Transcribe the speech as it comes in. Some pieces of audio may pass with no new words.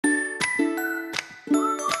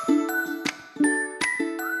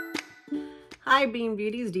Hi Bean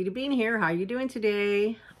Beauties, Dee Dee Bean here. How are you doing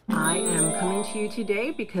today? I am coming to you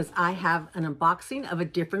today because I have an unboxing of a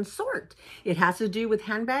different sort. It has to do with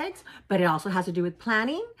handbags, but it also has to do with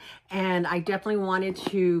planning, and I definitely wanted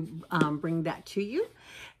to bring that to you.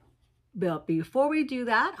 But before we do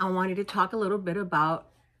that, I wanted to talk a little bit about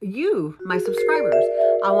you, my subscribers.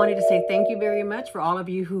 I wanted to say thank you very much for all of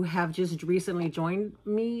you who have just recently joined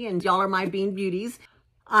me, and y'all are my Bean Beauties.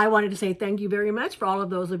 I wanted to say thank you very much for all of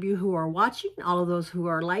those of you who are watching, all of those who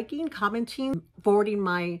are liking, commenting, forwarding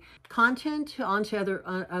my content onto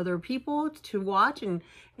other people to watch and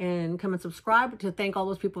come and subscribe. To thank all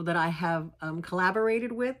those people that I have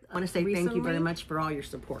collaborated with. I want to say thank you very much for all your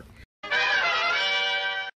support.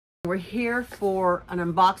 We're here for an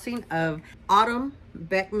unboxing of Autumn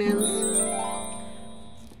Beckman's.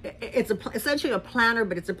 It's essentially a planner,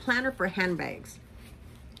 but it's a planner for handbags.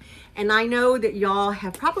 And I know that y'all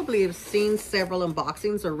have probably seen several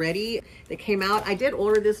unboxings already that came out. I did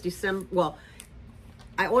order this December. Well,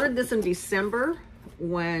 I ordered this in December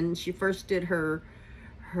when she first did her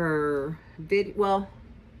video. Well,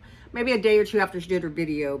 maybe a day or two after she did her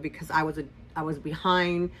video, because I was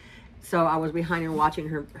behind. So I was behind in watching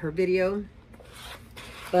her video.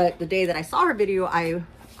 But the day that I saw her video, I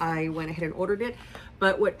went ahead and ordered it.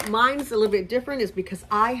 But what mine's a little bit different is because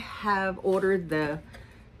I have ordered the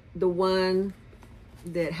one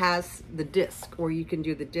that has the disc, or you can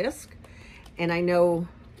do the disc. And I know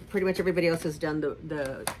pretty much everybody else has done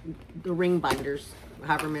the ring binders,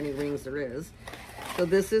 however many rings there is. So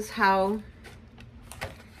this is how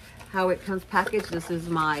it comes packaged. This is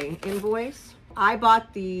my invoice. I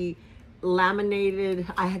bought the laminated,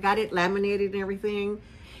 I got it laminated and everything,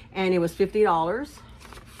 and it was $50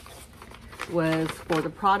 was for the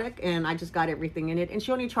product, and I just got everything in it, and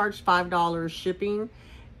she only charged $5 shipping,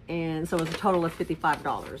 and so it was a total of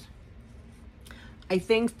 $55. I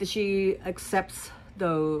think that she accepts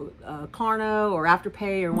the Klarna or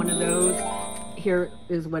Afterpay or one of those. Here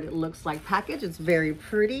is what it looks like packaged. It's very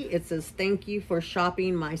pretty. It says, "Thank you for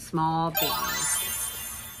shopping my small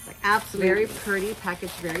business." Like, absolutely very pretty,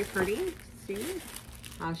 packaged very pretty. See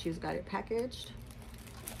how she's got it packaged.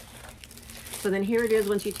 So then here it is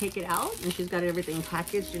when you take it out, and she's got everything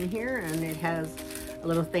packaged in here, and it has a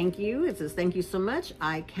little thank you. It says, "Thank you so much.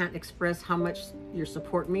 I can't express how much your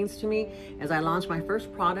support means to me as I launch my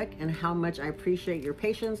first product, and how much I appreciate your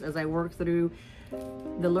patience as I work through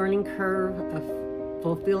the learning curve of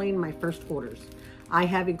fulfilling my first orders. I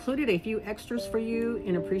have included a few extras for you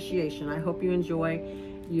in appreciation. I hope you enjoy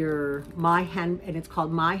and it's called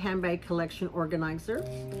My Handbag Collection Organizer.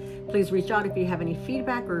 Please reach out if you have any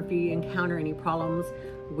feedback or if you encounter any problems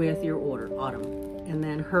with your order, Autumn." And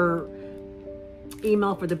then her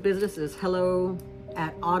email for the business is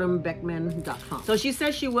hello@autumnbeckman.com. So she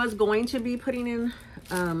said she was going to be putting in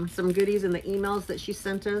some goodies in the emails that she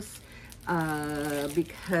sent us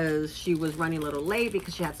because she was running a little late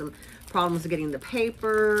because she had some problems getting the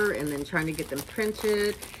paper and then trying to get them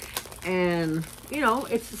printed. And you know,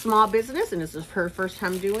 it's a small business, and this is her first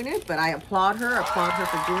time doing it, but I applaud her for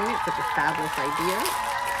doing it. It's such a fabulous idea.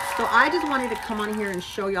 So I just wanted to come on here and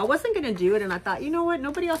show you. I wasn't going to do it, and I thought, you know what,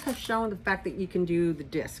 nobody else has shown the fact that you can do the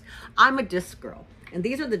disc. I'm a disc girl, and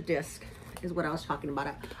these are the disc, is what I was talking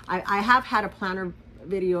about. I have had a planner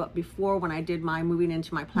video up before when I did my moving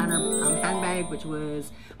into my planner handbag, which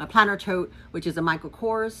was my planner tote, which is a Michael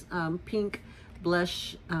Kors pink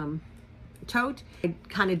blush tote. I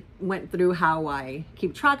kind of went through how I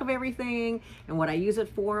keep track of everything and what I use it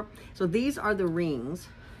for. So these are the rings.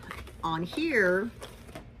 On here,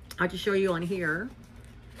 I'll just show you on here,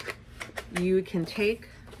 you can take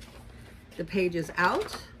the pages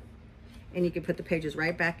out and you can put the pages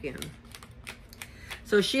right back in.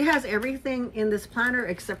 So she has everything in this planner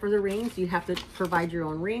except for the rings. You have to provide your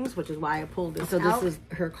own rings, which is why I pulled this out. So this is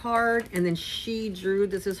her card, and then she drew,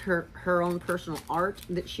 this is her own personal art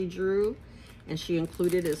that she drew, and she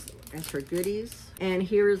included as her goodies. And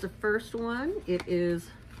here is the first one. It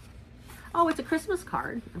is, oh, it's a Christmas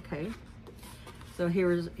card. Okay. So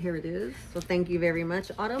here it is. So thank you very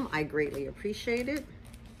much, Autumn. I greatly appreciate it.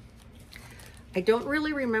 I don't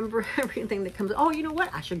really remember everything that comes. Oh, you know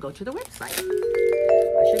what? I should go to the website.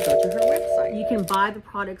 I should go to her website. You can buy the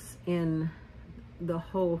products in the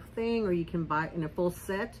whole thing, or you can buy in a full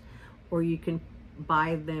set, or you can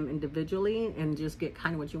buy them individually and just get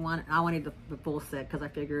kind of what you want. I wanted the full set because I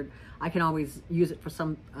figured I can always use it for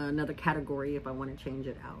another category if I want to change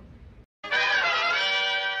it out.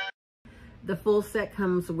 The full set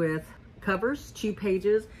comes with covers, 2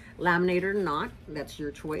 pages, laminated or not, that's your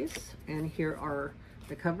choice. And here are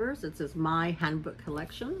the covers. It says My Handbook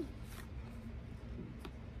Collection.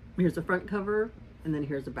 Here's the front cover, and then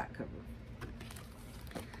here's the back cover.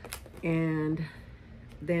 And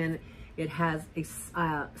then it has a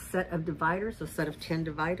set of dividers, a set of 10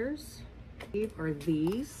 dividers. These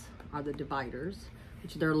are the dividers,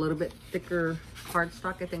 which they're a little bit thicker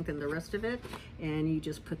cardstock, I think, than the rest of it. And you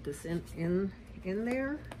just put this in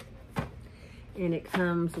there. And it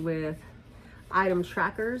comes with item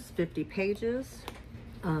trackers, 50 pages.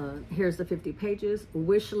 Here's the 50 pages.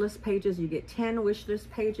 Wish list pages, you get 10 wish list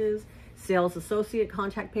pages. Sales associate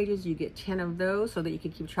contact pages, you get 10 of those so that you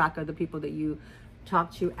can keep track of the people that you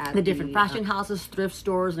talk to at the different fashion houses, thrift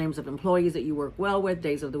stores, names of employees that you work well with,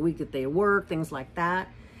 days of the week that they work, things like that.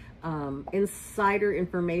 Insider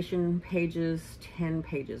information pages, 10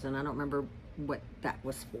 pages, and I don't remember what that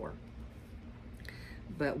was for,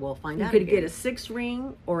 but we'll find out. You could get a 6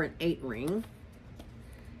 ring or an 8 ring.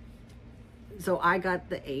 So I got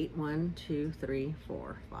the 8. 1, 2, 3,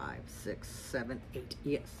 4, 5, 6, 7, 8.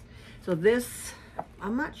 Yes. So this,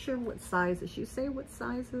 I'm not sure what size. Did she say what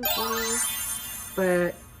size it is?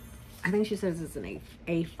 But I think she says it's an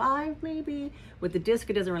A5 maybe. With the disc,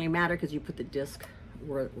 it doesn't really matter because you put the disc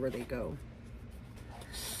where they go.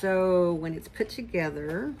 So when it's put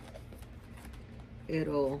together,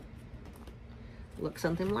 it'll look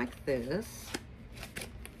something like this.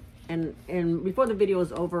 And before the video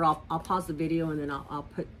is over, I'll pause the video and then I'll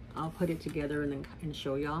put it together and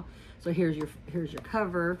show y'all. So here's your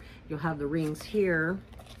cover. You'll have the rings here,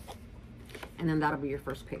 and then that'll be your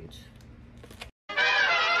first page.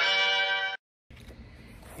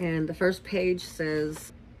 And the first page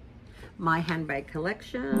says my handbag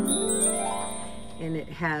collection, and it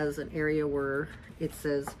has an area where it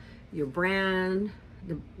says your brand,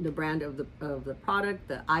 the brand of the product,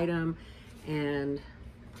 the item, and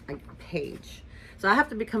a page. So I have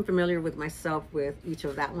to become familiar with myself with each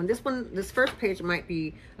of that one. This first page might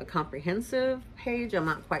be a comprehensive page. I'm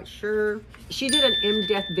not quite sure. She did an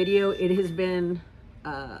in-depth video. It has been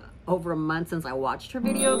over a month since I watched her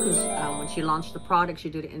video, because when she launched the product, she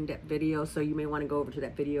did an in-depth video. So you may want to go over to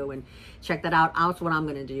that video and check that out. That's what I'm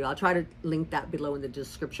going to do. I'll try to link that below in the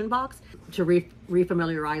description box to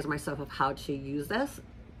refamiliarize myself of how to use this.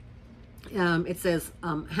 It says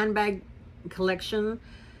handbag collection.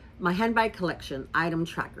 My handbag collection item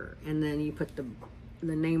tracker, and then you put the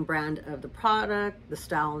name brand of the product, the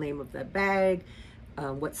style name of the bag,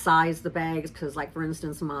 what size the bags, because like for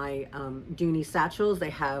instance my Dooney satchels,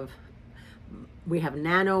 we have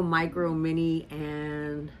nano, micro, mini,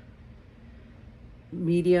 and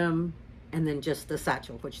medium, and then just the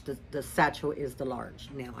satchel, which the satchel is the large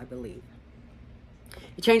now, I believe.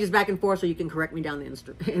 It changes back and forth, so you can correct me down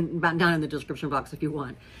in the description box if you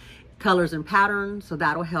want. Colors and patterns, so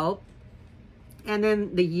that'll help. And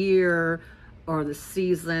then the year or the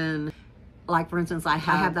season, like for instance, I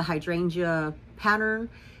have the hydrangea pattern.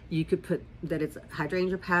 You could put that it's a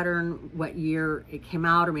hydrangea pattern, what year it came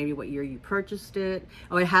out, or maybe what year you purchased it.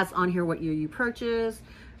 Oh, it has on here what year you purchased,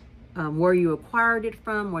 where you acquired it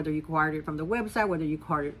from, whether you acquired it from the website, whether you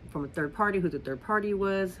acquired it from a third party, who the third party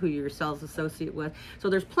was, who your sales associate was. So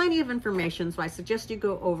there's plenty of information. So I suggest you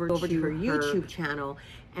go over to her YouTube channel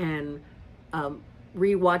and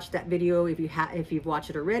rewatch that video if you've watched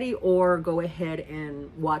it already, or go ahead and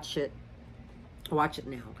watch it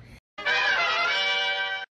now.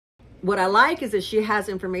 What I like is that she has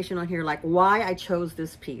information on here like why I chose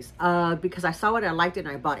this piece, because I saw it, I liked it,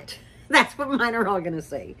 and I bought it. That's what mine are all gonna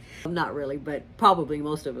say. Not really, but probably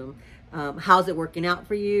most of them. How's it working out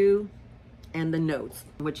for you? And the notes,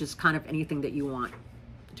 which is kind of anything that you want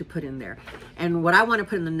to put in there. And what I want to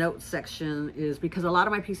put in the notes section is because a lot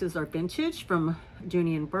of my pieces are vintage from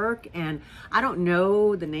Dooney and Burke, and I don't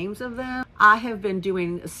know the names of them. I have been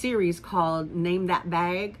doing a series called Name That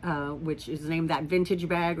Bag, which is Name That Vintage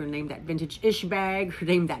Bag, or Name That Vintage-ish Bag, or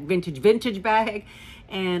Name That Vintage Bag.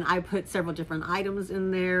 And I put several different items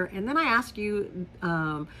in there. And then I ask you,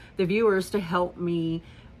 the viewers, to help me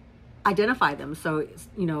identify them. So,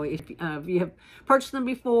 you know, if you have purchased them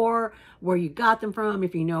before, where you got them from,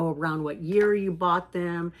 if you know around what year you bought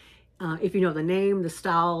them, if you know the name, the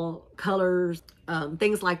style, colors,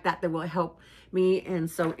 things like that, that will help me. And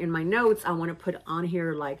so in my notes, I want to put on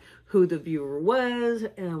here like who the viewer was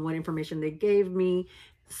and what information they gave me,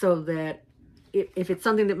 so that if it's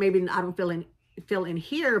something that maybe I don't fill in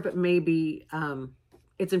here, but maybe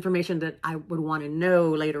it's information that I would want to know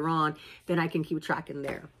later on, then I can keep track in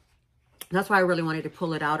there. That's why I really wanted to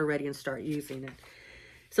pull it out already and start using it.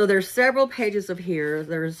 So there's several pages of here.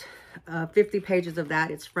 There's 50 pages of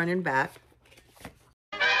that. It's front and back.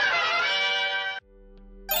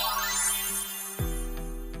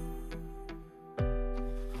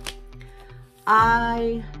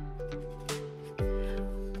 I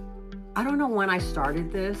don't know when I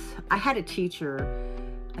started this. I had a teacher,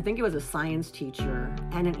 I think it was a science teacher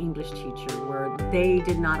and an English teacher, where they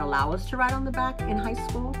did not allow us to write on the back in high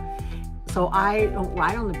school. So I don't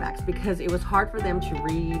write on the backs because it was hard for them to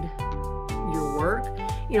read your work.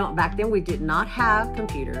 You know, back then we did not have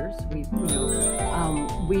computers.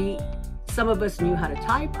 Some of us knew how to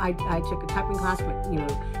type. I took a typing class, but you know,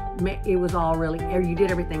 it was all really, you did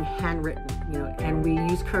everything handwritten, you know, and we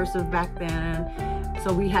used cursive back then.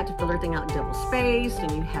 So we had to fill everything out double spaced, and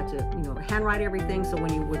you had to, you know, handwrite everything. So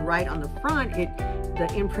when you would write on the front,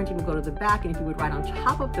 the imprinting would go to the back, and if you would write on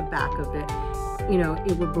top of the back of it, you know,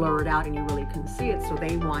 it would blur it out and you really couldn't see it. So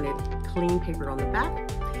they wanted clean paper on the back.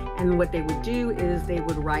 And what they would do is they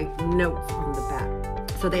would write notes on the back.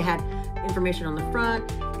 So they had information on the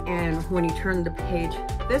front, and when you turn the page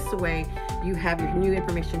this way, you have your new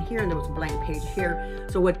information here, and there was a blank page here.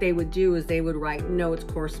 So what they would do is they would write notes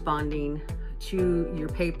corresponding to your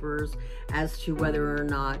papers as to whether or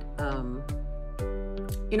not,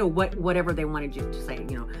 you know, whatever they wanted you to say,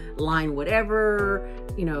 you know, line whatever,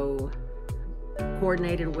 you know,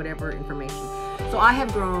 coordinated whatever information. So I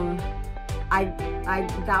have grown,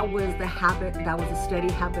 that was the habit, that was a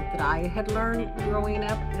steady habit that I had learned growing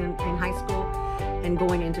up in high school and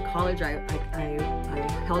going into college. I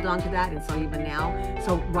held on to that, and so even now,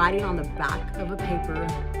 so writing on the back of a paper,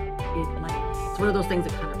 it's one of those things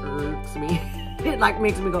that kind of irks me. It like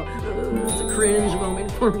makes me go, it's a cringe moment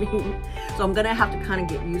for me. So I'm gonna have to kind of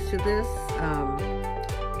get used to this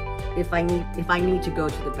if I need to go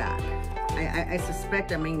to the back. I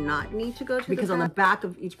suspect I may not need to go to because on the back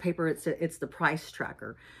of each paper it's the price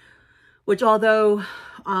tracker, which although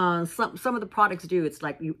some of the products do, it's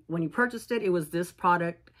like when you purchased it, it was this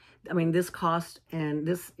product, I mean this cost, and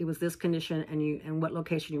it was this condition, and what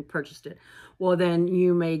location you purchased it. Well, then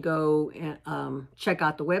you may go and check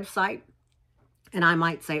out the website, and I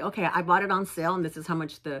might say, okay, I bought it on sale, and this is how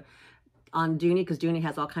much on Dooney, because Dooney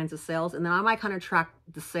has all kinds of sales. And then I might kind of track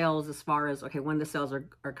the sales as far as, okay, when the sales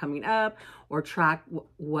are coming up, or track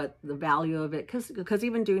what the value of it, because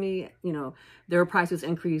even Dooney, you know, their prices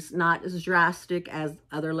increase, not as drastic as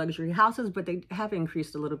other luxury houses, but they have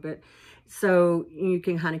increased a little bit. So you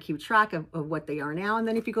can kind of keep track of what they are now. And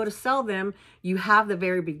then if you go to sell them, you have the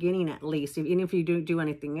very beginning at least, even if you don't do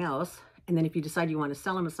anything else. And then if you decide you want to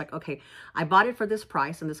sell them, it's like, okay, I bought it for this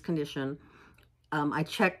price and this condition. I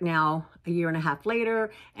checked now a year and a half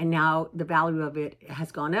later, and now the value of it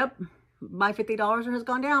has gone up by $50 or has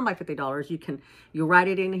gone down by $50. You'll write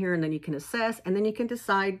it in here, and then you can assess, and then you can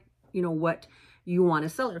decide, you know, what you want to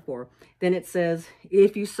sell it for. Then it says,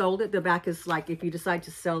 if you sold it, the back is like, if you decide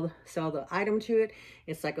to sell the item to it,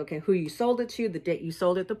 it's like, okay, who you sold it to, the date you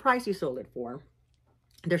sold it, the price you sold it for,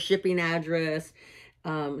 their shipping address,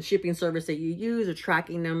 shipping service that you use, a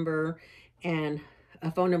tracking number, and a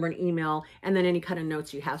phone number and email, and then any kind of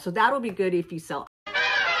notes you have. So that'll be good if you sell.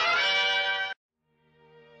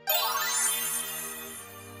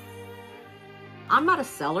 I'm not a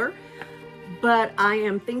seller, but I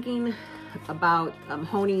am thinking about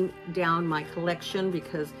honing down my collection,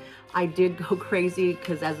 because I did go crazy,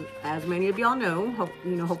 because as many of y'all know,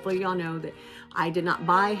 hopefully y'all know that I did not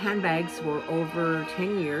buy handbags for over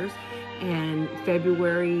 10 years. And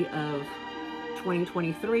February of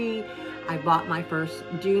 2023, I bought my first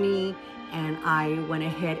Dooney, and I went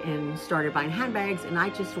ahead and started buying handbags, and I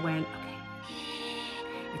just went, okay,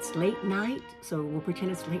 it's late night, so we'll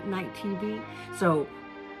pretend it's late night TV. So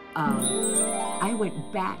I went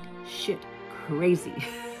batshit crazy.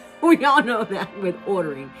 We all know that with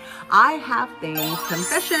ordering. I have things,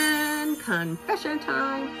 confession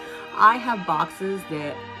time. I have boxes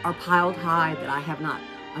that are piled high that I have not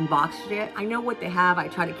unboxed yet. I know what they have. I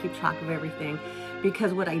try to keep track of everything,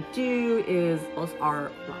 because what I do is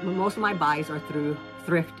most of my buys are through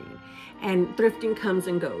thrifting, and thrifting comes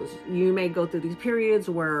and goes. You may go through these periods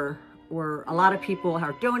where a lot of people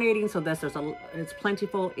are donating, so it's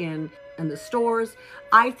plentiful in the stores.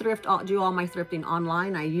 I do all my thrifting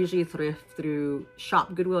online. I usually thrift through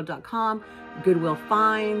shopgoodwill.com, Goodwill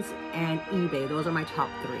Finds, and eBay. Those are my top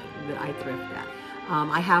 3 that I thrift at.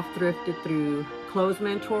 I have thrifted through Clothes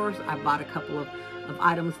Mentors. I bought a couple of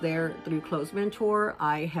items there through Clothes Mentor.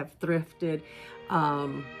 I have thrifted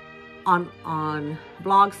on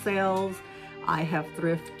blog sales. I have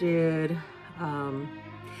thrifted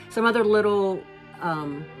some other little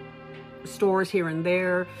stores here and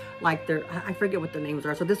there, like I forget what the names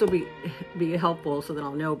are. So this will be helpful so that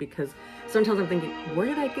I'll know, because sometimes I'm thinking, where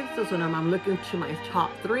did I get this one? I'm looking to my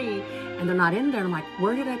top 3 and they're not in there. I'm like,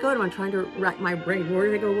 where did I go to? I'm trying to rack my brain.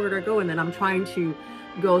 Where did I go? And then I'm trying to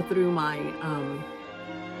go through my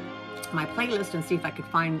my playlist and see if I could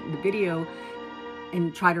find the video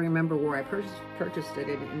and try to remember where I purchased it,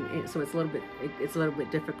 and so it's a little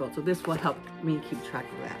bit difficult. So this will help me keep track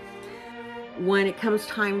of that. When it comes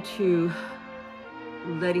time to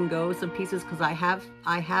letting go of some pieces, because I have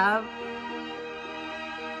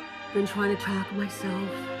been trying to talk myself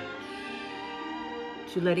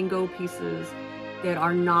to letting go of pieces that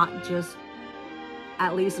are not just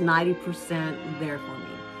at least 90% there for me.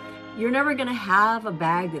 You're never gonna have a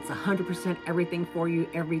bag that's 100% everything for you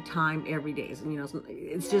every time, every day. You know,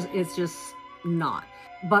 it's just not.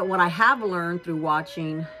 But what I have learned through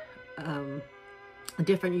watching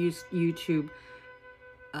different YouTube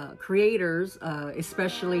creators,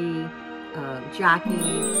 especially Jackie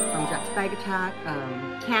from Jack's Bag Attack,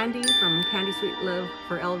 Candy from Candy Sweet Love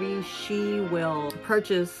for LV, she will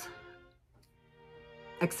purchase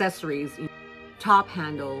accessories, top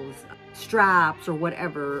handles, straps, or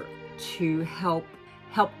whatever to help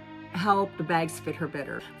the bags fit her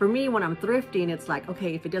better. For me, when I'm thrifting, it's like,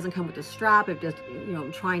 okay, if it doesn't come with a strap, if just, you know,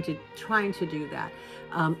 I'm trying to do that.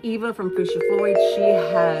 Eva from Fisher Floyd, she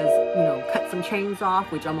has, you know, cut some chains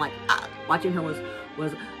off, which I'm like, watching her was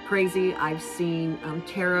crazy. I've seen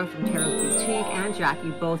Tara from Tara's Boutique and Jackie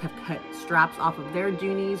both have cut straps off of their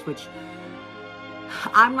Dooneys, which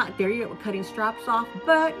I'm not there yet with cutting straps off,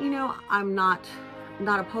 but you know, I'm not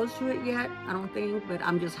opposed to it yet, I don't think, but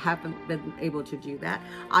I'm just haven't been able to do that.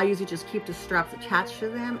 I usually just keep the straps attached to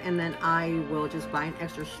them, and then I will just buy an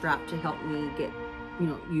extra strap to help me get, you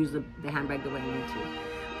know, use the handbag the way I need to.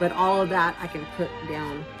 But all of that I can put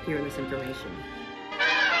down here in this information.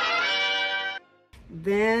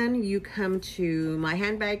 Then you come to my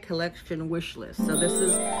handbag collection wish list. So this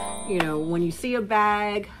is, you know, when you see a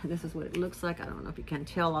bag, this is what it looks like. I don't know if you can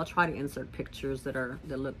tell. I'll try to insert pictures that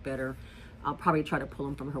look better. I'll probably try to pull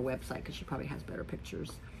them from her website because she probably has better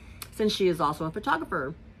pictures, since she is also a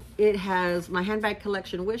photographer. It has my handbag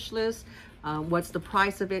collection wish list. What's the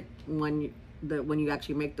price of it when you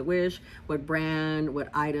actually make the wish? What brand? What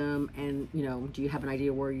item? And you know, do you have an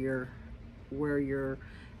idea where you're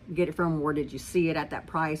get it from? Where did you see it at that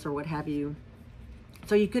price, or what have you?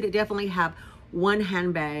 So you could definitely have one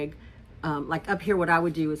handbag. Like up here, what I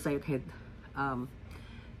would do is say, okay,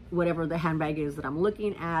 whatever the handbag is that I'm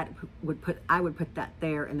looking at, I would put that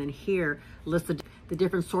there, and then here list the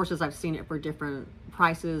different sources I've seen it for, different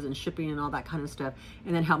prices and shipping and all that kind of stuff,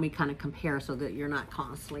 and then help me kind of compare so that you're not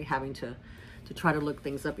constantly having to try to look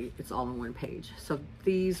things up. It's all on one page. So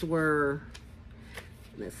these were,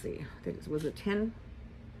 let's see, was it 10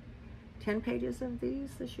 pages of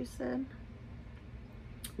these that she said?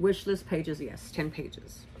 Wish list pages, yes, 10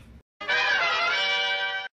 pages.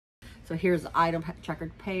 So here's the item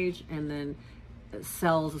checkered page, and then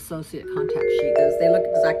sales associate contact sheet. They look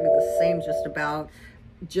exactly the same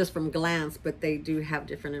just from glance, but they do have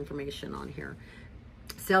different information on here.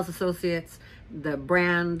 Sales associates, the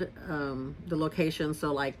brand, the location.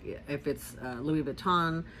 So like if it's Louis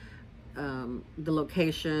Vuitton, the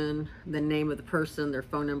location, the name of the person, their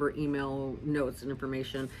phone number, email, notes, and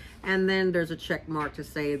information. And then there's a check mark to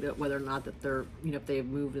say that whether or not that they're, you know, if they've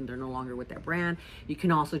moved and they're no longer with that brand. You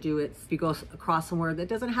can also do it if you go across somewhere that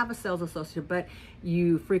doesn't have a sales associate, but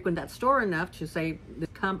you frequent that store enough to say,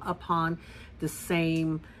 come upon the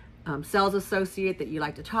same sales associate that you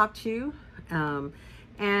like to talk to.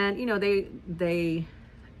 And you know, they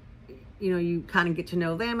you know, you kind of get to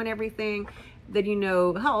know them and everything. Then you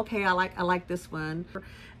know, oh, okay, I like this one,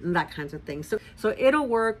 and that kinds of things. So it'll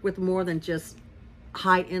work with more than just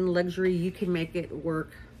high-end luxury. You can make it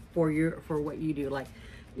work for what you do. Like,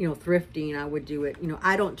 you know, thrifting, I would do it. You know,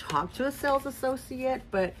 I don't talk to a sales associate,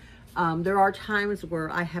 but there are times where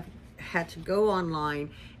I have had to go online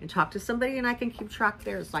and talk to somebody, and I can keep track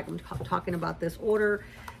there. It's like I'm talking about this order,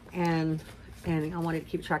 and I wanted to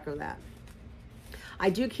keep track of that. I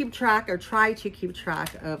do keep track, or try to keep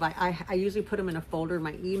track of, I usually put them in a folder in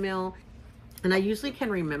my email, and I usually can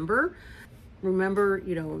remember,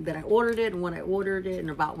 you know, that I ordered it and when I ordered it and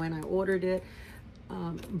about when I ordered it.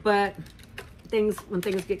 But when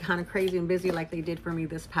things get kind of crazy and busy like they did for me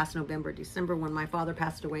this past November, December, when my father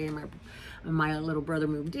passed away and my little brother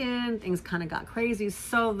moved in, things kind of got crazy.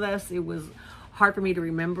 So thus it was hard for me to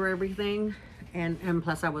remember everything. And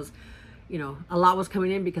plus I was, you know, a lot was coming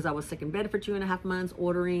in because I was sick in bed for 2.5 months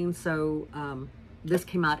ordering. So this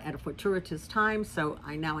came out at a fortuitous time. So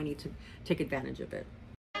I need to take advantage of it.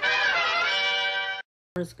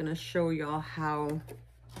 I'm just gonna show y'all how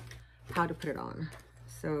to put it on.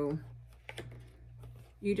 So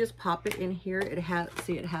you just pop it in here. It has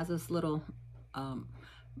this little, in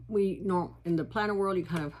the planner world, you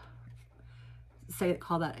kind of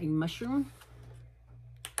call that a mushroom.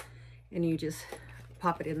 And you just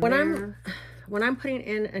pop it in there. when I'm putting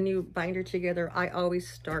in a new binder together, I always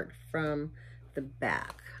start from the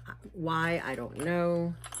back. Why, I don't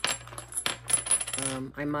know.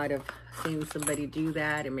 I might have seen somebody do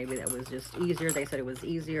that, and maybe that was just easier. They said it was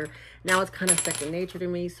easier. Now it's kind of second nature to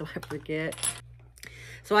me, so I forget.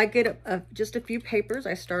 So I get just a few papers.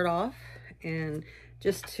 I start off, and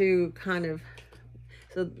just to kind of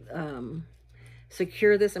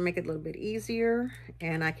secure this and make it a little bit easier,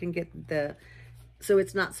 and I can get so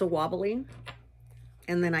it's not so wobbly,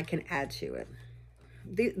 and then I can add to it.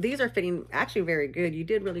 These are fitting actually very good. You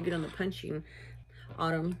did really good on the punching,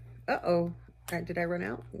 Autumn. Uh-oh, did I run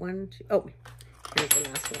out? 1, 2, oh, here's the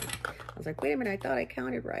last one. I was like, wait a minute, I thought I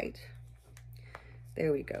counted right.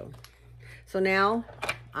 There we go. So now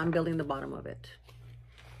I'm building the bottom of it.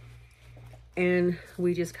 And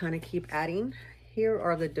we just kind of keep adding. Here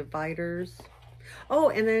are the dividers. Oh,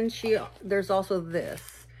 and then there's also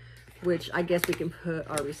this, which I guess we can put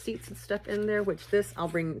our receipts and stuff in there, which this I'll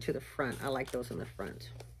bring to the front. I like those in the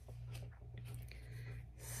front.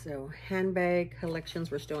 So handbag collections,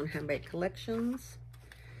 we're still in handbag collections.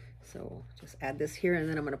 So just add this here, and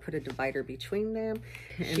then I'm going to put a divider between them.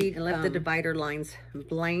 She left the divider lines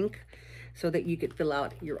blank so that you could fill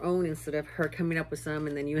out your own instead of her coming up with some,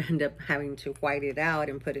 and then you end up having to white it out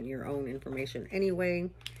and put in your own information anyway.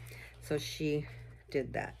 So she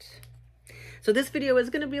did that. So this video is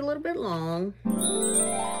going to be a little bit long.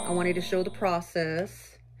 I wanted to show the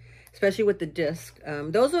process, especially with the disc.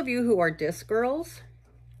 Those of you who are disc girls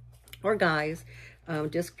or guys,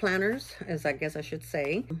 disc planners, as I guess I should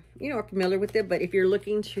say, you know, are familiar with it. But if you're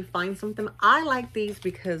looking to find something, I like these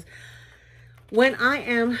because when I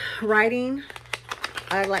am writing,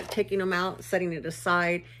 I like taking them out, setting it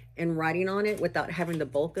aside, and writing on it without having the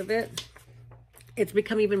bulk of it. It's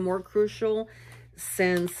become even more crucial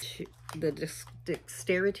since the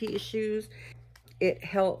dexterity issues. It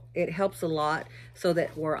helps a lot, so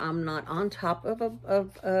that where I'm not on top of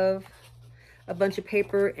a bunch of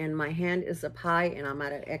paper and my hand is up high and I'm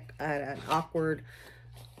at an awkward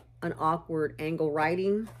angle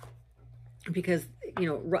writing, because you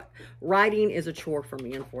know writing is a chore for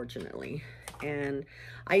me, unfortunately. And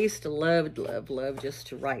I used to love just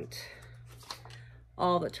to write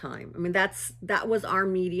all the time. I mean, that was our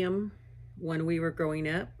medium when we were growing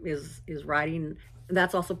up, is writing.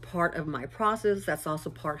 That's also part of my process. That's also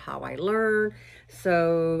part how I learn.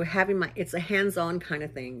 So having it's a hands-on kind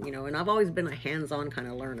of thing, you know, and I've always been a hands-on kind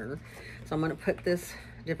of learner. So I'm going to put this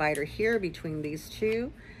divider here between these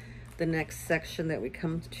two. The next section that we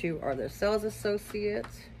come to are the sales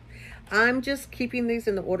associates. I'm just keeping these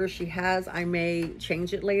in the order she has. I may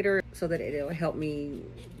change it later so that it'll help me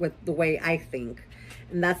with the way I think.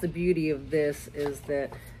 And that's the beauty of this, is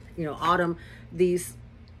that, you know, Autumn, these,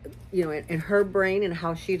 you know, in her brain and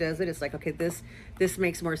how she does it, it's like, okay, this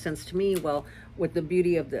makes more sense to me. Well, with the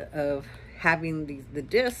beauty of having the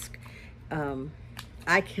disc,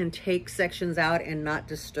 I can take sections out and not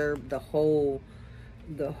disturb the whole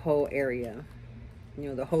area, you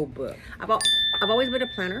know, the whole book. I've always been a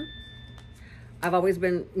planner. I've always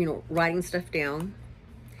been, you know, writing stuff down.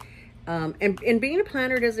 And being a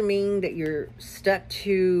planner doesn't mean that you're stuck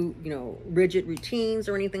to, you know, rigid routines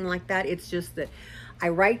or anything like that. It's just that I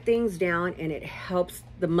write things down, and it helps,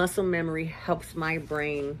 the muscle memory helps my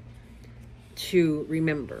brain to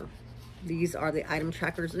remember. These are the item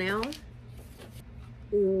trackers now.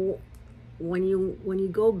 When you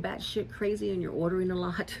go batshit crazy and you're ordering a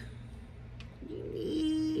lot,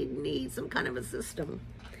 you need some kind of a system.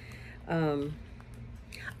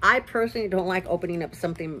 I personally don't like opening up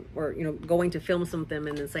something, or, you know, going to film something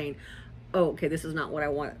and then saying, oh, okay, this is not what I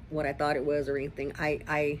want, what I thought it was, or anything.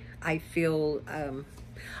 I feel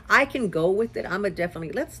I can go with it. I'm a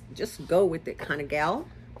definitely let's just go with it kind of gal.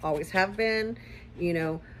 Always have been. You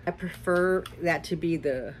know, I prefer that to be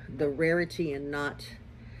the rarity and not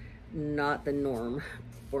the norm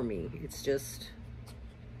for me. It's just,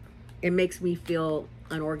 it makes me feel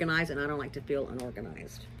unorganized, and I don't like to feel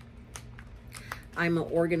unorganized. I'm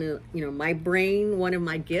you know, my brain, one of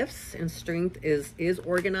my gifts and strength is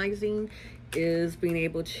organizing, is being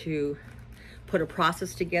able to put a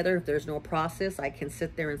process together. If there's no process, I can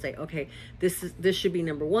sit there and say, okay, this should be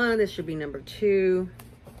number 1, this should be number 2.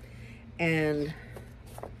 And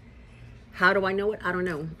how do I know it? I don't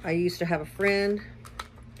know. I used to have a friend,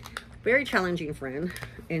 very challenging friend,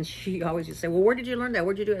 and she always used to say, well, where did you learn that?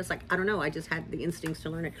 Where'd you do it? It's like, I don't know. I just had the instincts to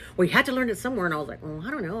learn it. Well, you had to learn it somewhere. And I was like, well, I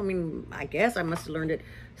don't know. I mean, I guess I must have learned it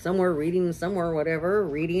somewhere, reading somewhere, whatever,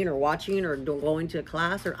 reading or watching or going to a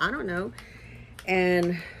class, or I don't know.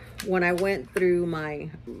 And when I went through my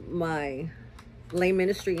Lay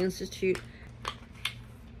Ministry Institute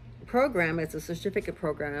program, it's a certificate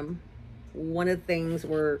program, one of the things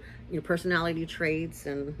were, you know, personality traits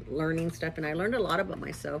and learning stuff. And I learned a lot about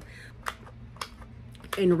myself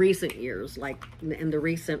in recent years, like in the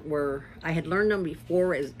recent where I had learned them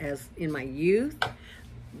before as in my youth,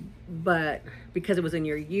 but because it was in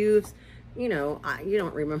your youth, you know, you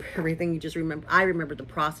don't remember everything. You just remember, I remember the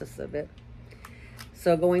process of it.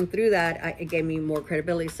 So going through that, it gave me more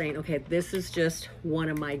credibility, saying, okay, this is just one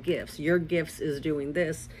of my gifts. Your gifts is doing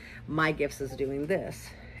this. My gifts is doing this.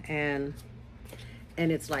 And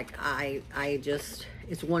it's like, I just,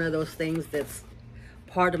 it's one of those things that's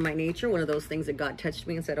part of my nature. One of those things that God touched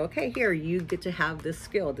me and said, okay, here, you get to have this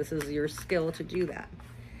skill. This is your skill to do that.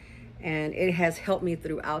 And it has helped me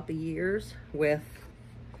throughout the years,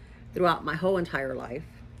 throughout my whole entire life.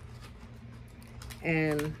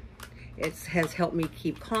 And it has helped me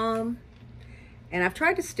keep calm. And I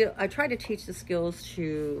try to teach the skills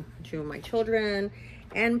to my children,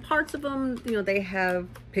 and parts of them, you know, they have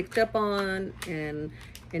picked up on and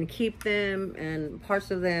keep them, and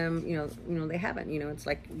parts of them, you know, they haven't. You know, it's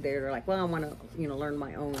like they're like, well, I want to, you know, learn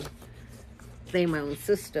my own thing, my own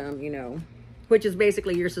system, you know, which is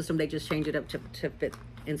basically your system. They just change it up to fit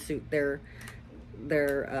and suit their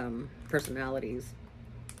personalities.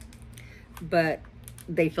 But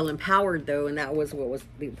they feel empowered though, and that was what was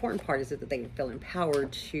the important part, is that they feel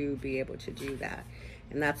empowered to be able to do that.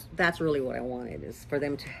 And that's really what I wanted, is for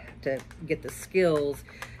them to get the skills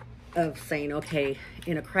of saying, okay,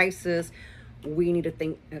 in a crisis, we need to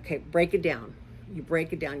think, okay, break it down. You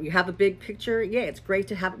break it down. You have a big picture. Yeah, it's great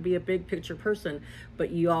to be a big picture person, but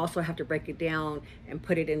you also have to break it down and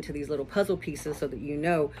put it into these little puzzle pieces so that you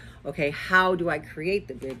know, okay, how do I create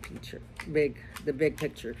the big picture? The big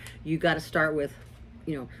picture. You got to start with,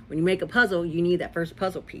 you know, when you make a puzzle, you need that first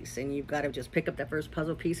puzzle piece, and you've got to just pick up that first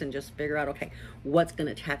puzzle piece and just figure out, okay, what's going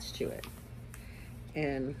to attach to it.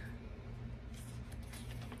 And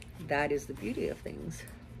that is the beauty of things.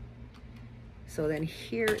 So then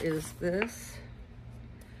here is this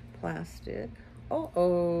plastic.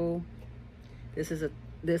 Oh, this is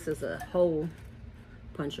a hole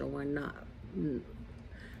puncher one.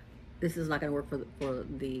 This is not going to work for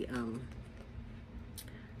the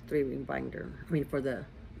 3-ring binder. I mean, for the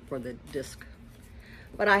disc.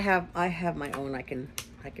 But I have my own. I can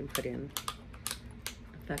put in.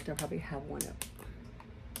 In fact, I probably have one up.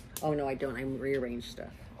 Oh no, I don't. I rearrange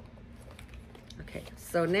stuff. Okay,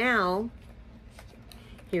 so now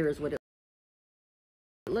here is what it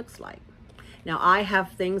looks like. Now I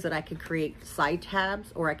have things that I can create side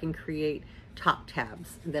tabs, or I can create top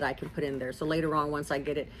tabs that I can put in there. So later on, once I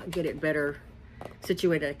get it better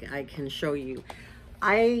situated, I can show you.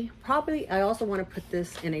 I also want to put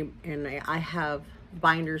this in I have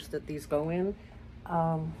binders that these go in.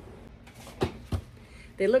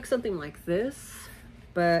 They look something like this,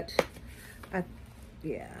 but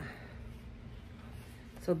yeah.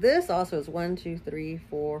 So this also is 1, 2, 3,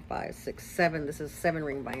 4, 5, 6, 7. This is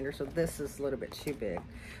 7-ring binder, so this is a little bit too big.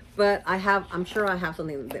 But I'm sure I have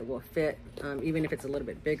something that will fit, even if it's a little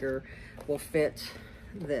bit bigger, will fit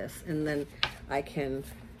this. And then I can,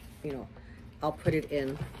 you know, I'll put it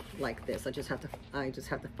in like this. I just have to find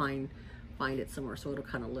it somewhere, so it'll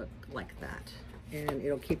kind of look like that, and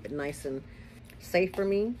it'll keep it nice and safe for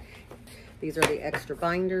me. These are the extra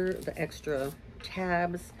binder, the extra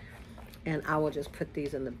tabs, and I will just put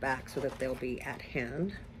these in the back so that they'll be at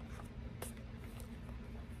hand.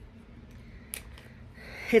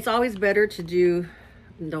 It's always better to do,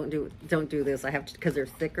 don't do this. I have to, because they're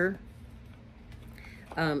thicker.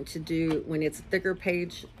 To do, when it's thicker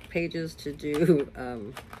pages, to do,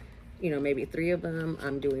 you know, maybe 3 of them.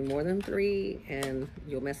 I'm doing more than 3, and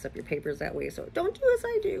you'll mess up your papers that way. So don't do as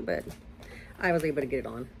I do, but I was able to get it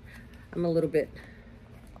on. I'm a little bit,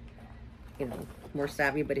 you know, more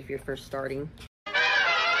savvy, but if you're first starting.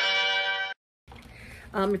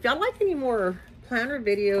 If y'all like any more planner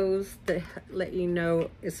videos that let you know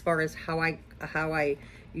as far as how I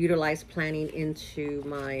utilize planning into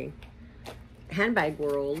my handbag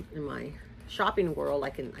world, in my shopping world, I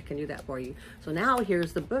can do that for you. So now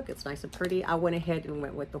here's the book. It's nice and pretty. I went ahead and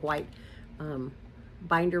went with the white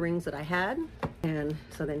binder rings that I had, and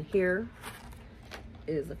so then here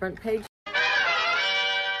is the front page.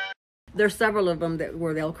 There's several of them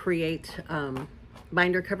where they'll create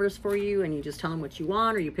binder covers for you, and you just tell them what you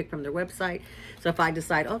want, or you pick from their website. So if I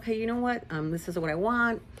decide, okay, you know what, this is what I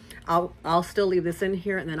want, I'll still leave this in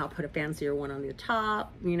here, and then I'll put a fancier one on the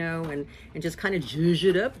top, you know, and just kind of zhuzh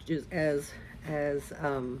it up, just as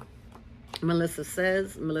Melissa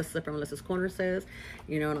from Melissa's Corner says,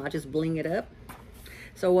 you know, and I'll just bling it up.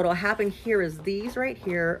 So what'll happen here is these right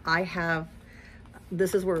here,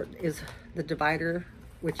 this is where is the divider,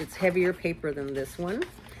 which is heavier paper than this one.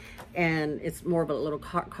 and it's more of a little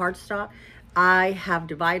cardstock. I have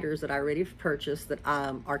dividers that I already purchased that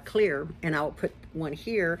are clear, and I'll put one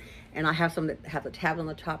here, and I have some that have the tabs on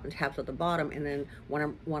the top and tabs at the bottom, and then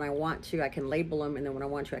when I want to, I can label them, and then when I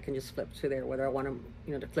want to, I can just flip to there, whether I want them,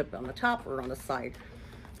 you know, to flip on the top or on the side.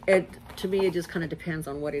 To me, it just kind of depends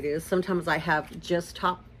on what it is. Sometimes I have just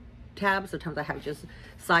top tabs, sometimes I have just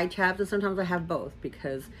side tabs, and sometimes I have both,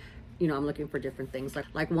 because you know, I'm looking for different things.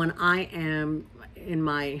 Like when I am in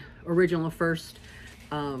my original first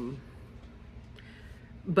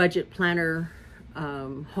budget planner,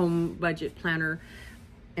 home budget planner,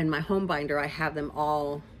 and my home binder, I have them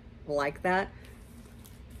all like that,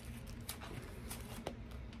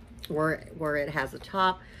 where it has a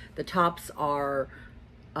top. The tops are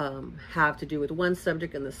have to do with one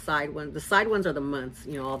subject, and the side ones are the months,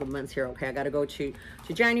 you know, all the months here. Okay, I got to go to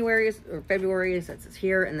January or February, so it's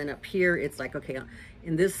here, and then up here it's like, okay,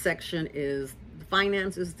 in this section is the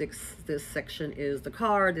finances, this section is the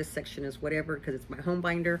car, this section is whatever, because it's my home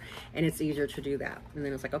binder, and it's easier to do that. And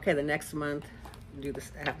then it's like, okay, the next month do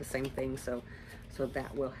this, have the same thing, so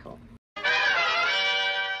that will help.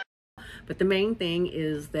 But the main thing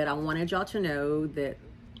is that I wanted y'all to know that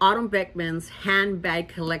Autumn Beckman's handbag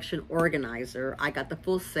collection organizer, I got the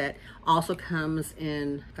full set, also comes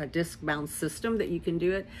in a disc bound system that you can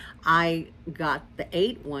do it. I got the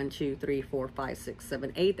 8, 1, 2, 3, 4, 5, 6,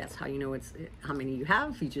 7, 8. That's how you know how many you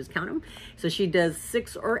have. You just count them. So she does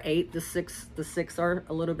 6 or 8. The six are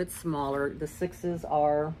a little bit smaller. The sixes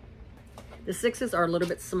are a little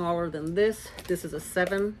bit smaller than this. This is a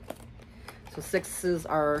 7. So sixes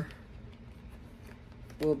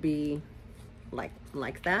will be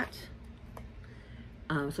like that.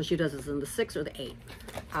 So she does this in the 6 or the 8.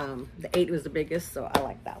 The 8 was the biggest, so I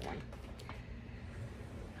like that one.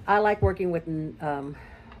 I like working with 1,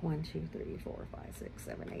 2, 3, 4, 5, 6,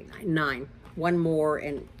 7, 8, 9. One more,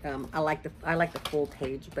 and I like the full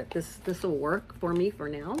page, but this will work for me for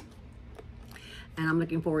now. And I'm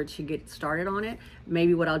looking forward to get started on it.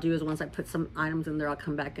 Maybe what I'll do is once I put some items in there, I'll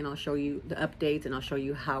come back and I'll show you the updates, and I'll show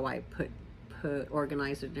you how I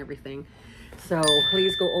organize it and everything. So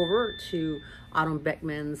please go over to Autumn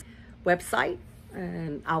Beckman's website,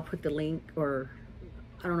 and I'll put the link, or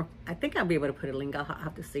I don't know, I think I'll be able to put a link, I'll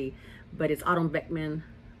have to see, but it's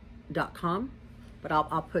autumnbeckman.com. But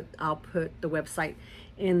I'll put the website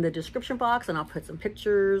in the description box, and I'll put some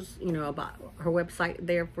pictures, you know, about her website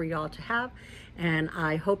there for y'all to have. And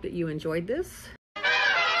I hope that you enjoyed this.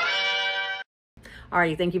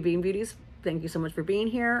 Alrighty, thank you, Bean Beauties. Thank you so much for being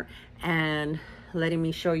here and letting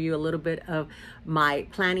me show you a little bit of my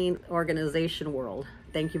planning organization world.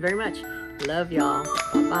 Thank you very much. Love y'all.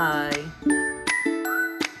 Bye-bye.